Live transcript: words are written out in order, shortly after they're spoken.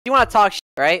You want to talk shit,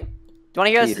 right? Do you want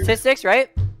to hear the statistics,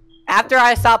 right? After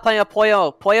I stopped playing with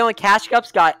Pollo and Cash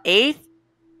Cups got 8th,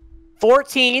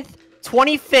 14th,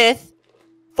 25th,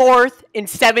 4th, and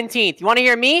 17th. You want to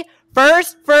hear me?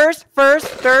 First, third,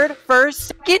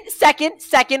 second,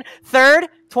 third,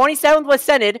 27th was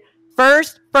sended.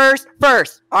 First.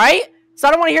 Alright? So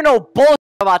I don't want to hear no bullshit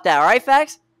about that, alright,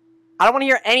 Facts? I don't want to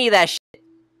hear any of that shit.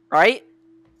 Alright?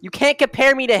 You can't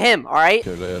compare me to him, alright?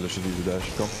 Oh,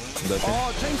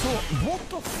 chainsaw! What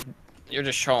the f— You're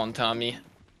just trolling, Tommy.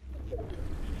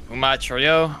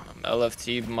 Umachoyo,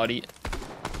 LFT, muddy.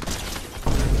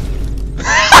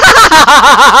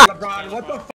 LeBron, what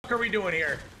the fuck are we doing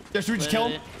here? Yeah, should we just kill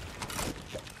him?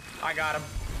 I got him.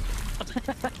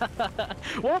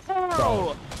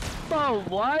 Whoa! Bro,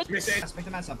 what?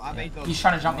 He's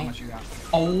trying to jump me.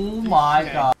 Oh my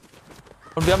god.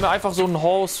 Und wir haben ja einfach so ein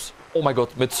Haus. Oh mein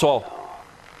Gott, mit Saw.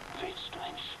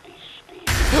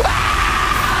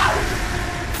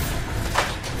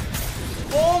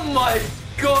 Oh my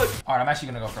god! Alright, I'm actually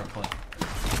gonna go for a play.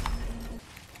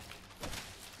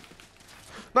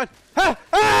 Nein!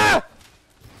 Ah!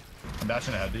 I'm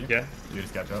dashing ahead, dude. Yeah. You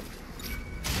just catch up.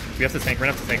 We have to tank. We're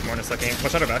gonna have to tank more in a second.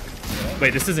 Watch out our back.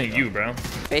 Wait, this isn't you, bro.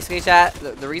 Basically, chat,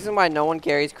 the reason why no one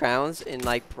carries crowns in,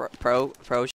 like, pro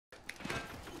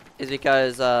is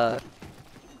because,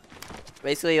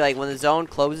 basically, like, when the zone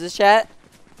closes, chat,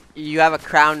 you have a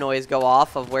crown noise go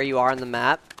off of where you are on the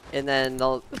map, and then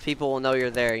the people will know you're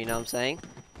there, you know what I'm saying?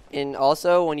 And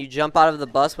also, when you jump out of the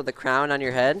bus with a crown on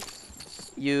your head,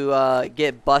 you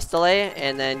get bus delay,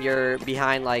 and then you're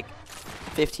behind, like,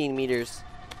 15 meters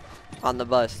on the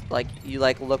bus. Like, you,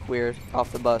 like, look weird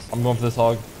off the bus. I'm going for this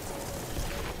hog.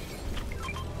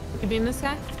 You beam this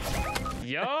guy?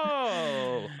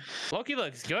 Yo! Loki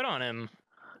looks good on him.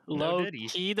 Low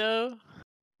key though.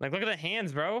 Like, look at the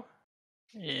hands, bro.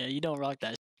 Yeah, you don't rock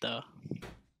that shit, though.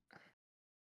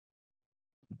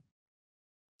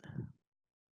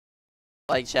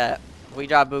 Like, chat, if we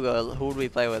drop Bugo, who would we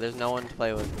play with? There's no one to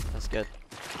play with. That's good.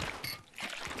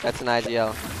 That's an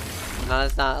IGL. No,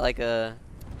 it's not like a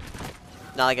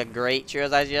great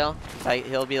Trios IGL. Like,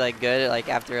 he'll be like good like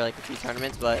after like a few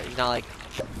tournaments, but he's not like,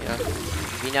 you know,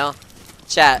 Vino.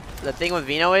 Chat, the thing with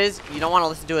Vino is you don't want to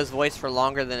listen to his voice for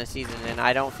longer than a season, and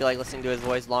I don't feel like listening to his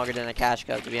voice longer than a Cash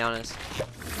Cup, to be honest.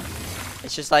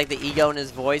 It's just like the ego in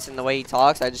his voice and the way he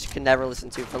talks, I just can never listen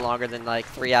to for longer than like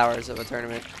 3 hours of a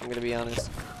tournament, I'm gonna be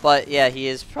honest. But yeah, he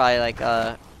is probably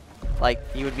like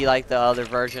he would be like the other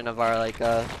version of our like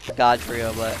God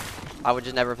trio, but I would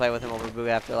just never play with him over Boo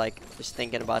after like just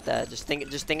thinking about that. Just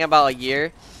thinking about a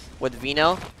year with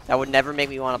Vino, that would never make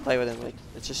me want to play with him. Like,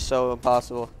 it's just so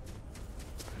impossible.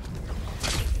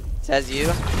 Says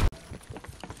you.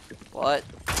 What?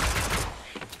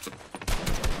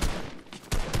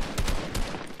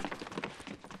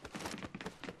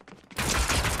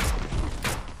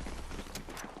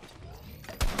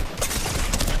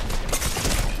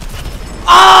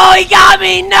 Oh, he got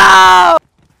me! No!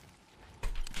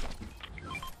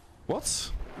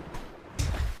 What?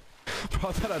 Bro,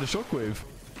 I thought I had a shockwave.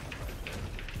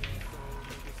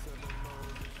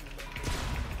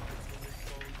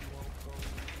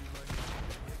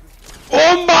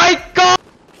 Oh my god!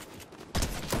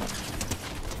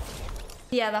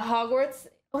 Yeah, the Hogwarts.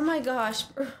 Oh my gosh.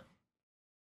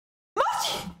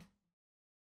 What?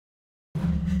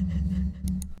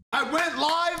 I went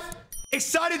live,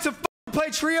 excited to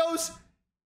play trios,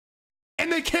 and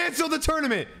they canceled the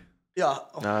tournament. Ja.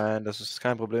 Nein, das ist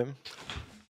kein Problem.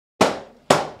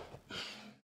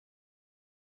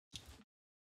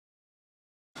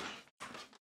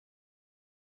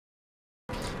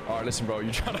 Alright, listen, bro.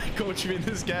 You trying to coach me in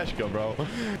this Cash Cup, bro?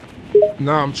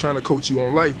 Nah, I'm trying to coach you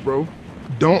on life, bro.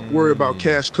 Don't worry about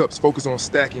Cash Cups. Focus on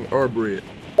stacking our bread.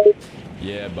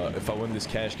 Yeah, but if I win this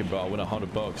Cash Cup, bro, I win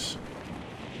 $100.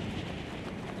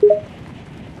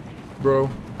 Bro,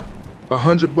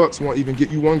 $100 won't even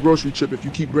get you one grocery trip if you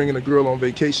keep bringing a girl on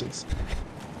vacations.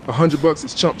 $100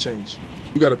 is chump change.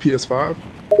 You got a PS5?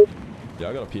 Yeah,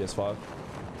 I got a PS5.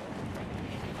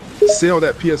 Sell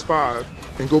that PS5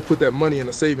 and go put that money in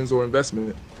a savings or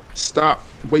investment. Stop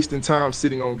wasting time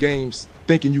sitting on games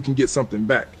thinking you can get something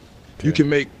back. Okay. You can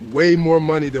make way more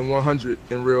money than 100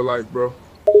 in real life, bro.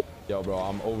 Yo, bro,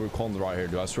 I'm over con right here.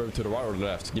 Do I swerve to the right or the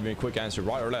left? Give me a quick answer.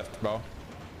 Right or left, bro?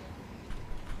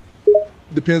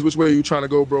 Depends which way you're trying to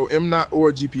go, bro. M-Not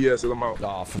or GPS, I'm out.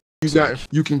 Oh,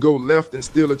 you can go left and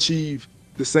still achieve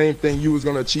the same thing you was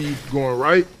gonna achieve going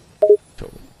right.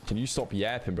 Can you stop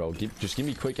yapping, bro? Just give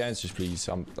me quick answers, please.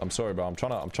 I'm sorry, bro. I'm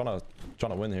trying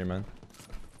to win here, man.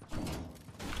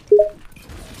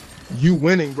 You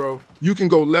winning, bro. You can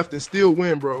go left and still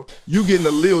win, bro. You getting a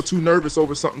little too nervous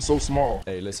over something so small.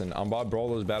 Hey, listen, I'm about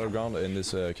Brawler's Battleground in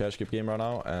this cash skip game right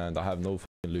now, and I have no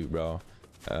fucking loot, bro.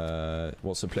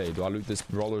 What's the play? Do I loot this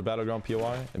Brawler's Battleground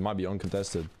POI? It might be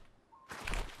uncontested.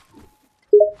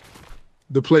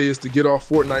 The play is to get off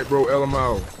Fortnite, bro,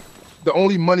 LMAO. The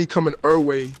only money coming our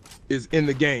way is in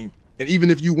the game. And even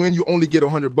if you win, you only get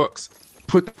 $100.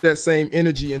 Put that same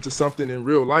energy into something in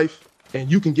real life, and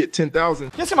you can get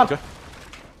 10,000. Yes, man. Okay.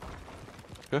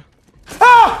 Okay.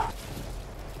 Ah!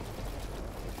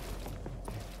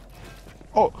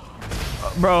 Oh,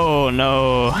 bro,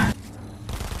 no.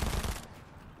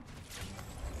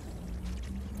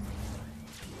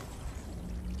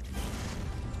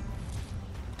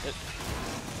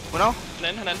 Bueno.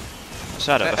 Hanan.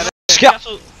 Shadow.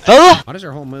 How does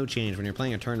your whole mood change when you're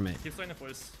playing a tournament? Keep playing the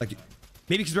voice. Like,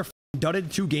 maybe because we're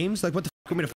dudded 2 games? Like, what the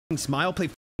fuck? Want me to smile, play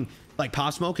like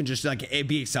Pop Smoke, and just like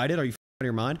be excited? Are you out of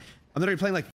your mind? I'm literally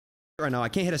playing like right now. I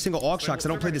can't hit a single aux shot because I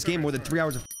don't play this game more than 3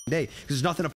 hours a day. Because there's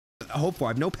nothing to hope for. I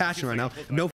have no passion right now.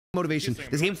 No motivation.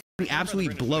 This game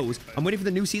absolutely blows. I'm waiting for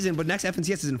the new season, but next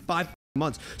FNCS is in 5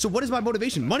 months. So what is my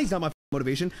motivation? Money's not my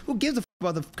motivation. Who gives a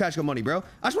about the cash go money, bro?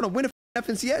 I just want to win a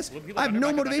FNCS. I have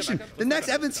no motivation. The next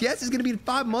FNCS is going to be in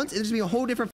 5 months. It's going to be a whole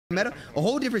different meta, a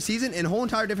whole different season, and a whole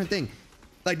entire different thing.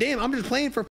 Like, damn, I'm just playing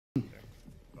for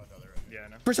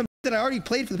some that I already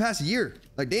played for the past year.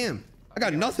 Like, damn, I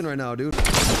got nothing right now, dude.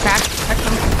 Crack.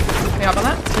 Can you up on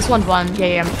that? This one's one.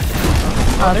 Yeah.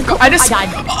 I just died.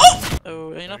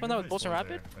 Oh, are you not on that with Bolts and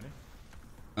Rapid?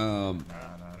 I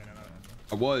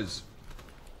was.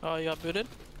 Oh, you got booted?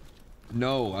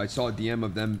 No, I saw a DM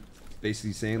of them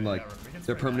basically saying like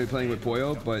they're permanently playing with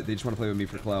Pollo, but they just want to play with me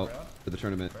for clout for the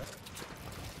tournament.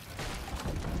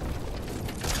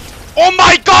 Oh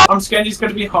my god! I'm scared he's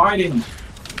gonna be hiding.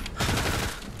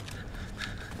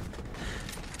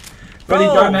 Ready,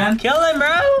 go, man. Kill him, bro!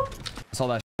 I saw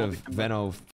that shit of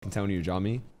Veno telling you, John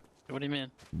me. What do you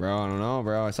mean? Bro, I don't know,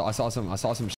 bro. I saw some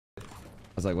shit. I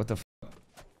was like, what the f?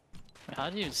 How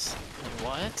do you...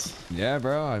 What? Yeah,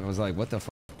 bro. I was like, what the f?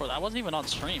 Bro, that wasn't even on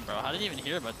stream, bro. How did you even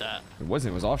hear about that? It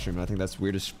wasn't. It was off stream. I think that's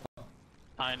weird as f.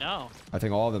 I know. I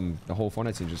think all of them, the whole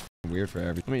Fortnite scene, just f weird for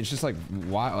everything. I mean, it's just like,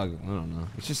 why? Like, I don't know.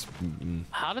 It's just.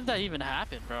 How did that even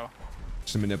happen, bro?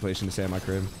 Just a manipulation to stay at my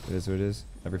crib. It is what it is.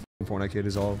 Every Fortnite kid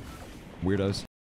is all weirdos.